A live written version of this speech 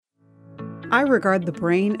I regard the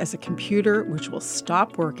brain as a computer which will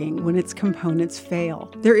stop working when its components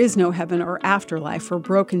fail. There is no heaven or afterlife for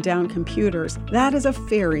broken down computers. That is a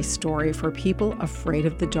fairy story for people afraid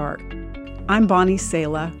of the dark. I'm Bonnie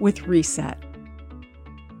Sala with Reset.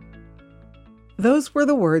 Those were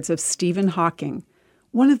the words of Stephen Hawking,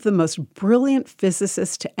 one of the most brilliant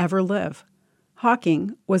physicists to ever live.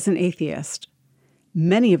 Hawking was an atheist.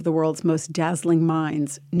 Many of the world's most dazzling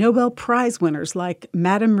minds, Nobel Prize winners like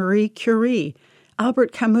Madame Marie Curie,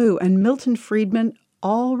 Albert Camus, and Milton Friedman,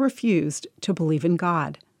 all refused to believe in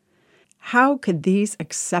God. How could these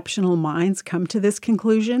exceptional minds come to this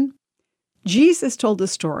conclusion? Jesus told a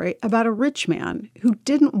story about a rich man who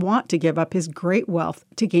didn't want to give up his great wealth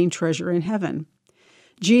to gain treasure in heaven.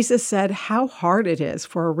 Jesus said how hard it is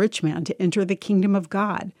for a rich man to enter the kingdom of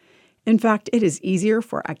God. In fact, it is easier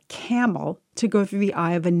for a camel to go through the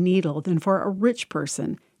eye of a needle than for a rich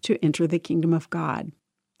person to enter the kingdom of God.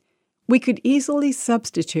 We could easily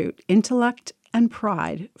substitute intellect and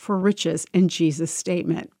pride for riches in Jesus'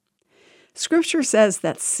 statement. Scripture says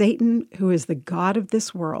that Satan, who is the god of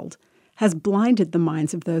this world, has blinded the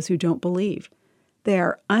minds of those who don't believe. They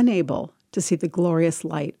are unable to see the glorious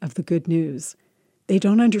light of the good news. They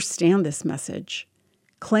don't understand this message.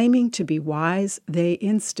 Claiming to be wise, they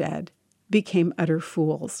instead became utter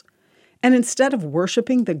fools. And instead of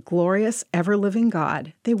worshiping the glorious, ever-living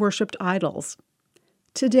God, they worshiped idols.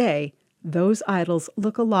 Today, those idols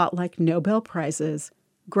look a lot like Nobel Prizes,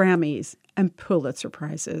 Grammys, and Pulitzer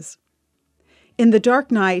Prizes. In the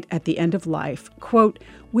dark night at the end of life, quote,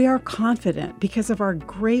 "We are confident because of our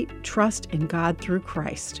great trust in God through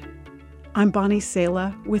Christ." I'm Bonnie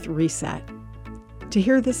Sala with Reset. To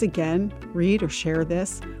hear this again, read or share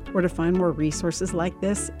this, or to find more resources like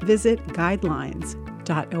this, visit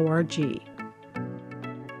guidelines.org.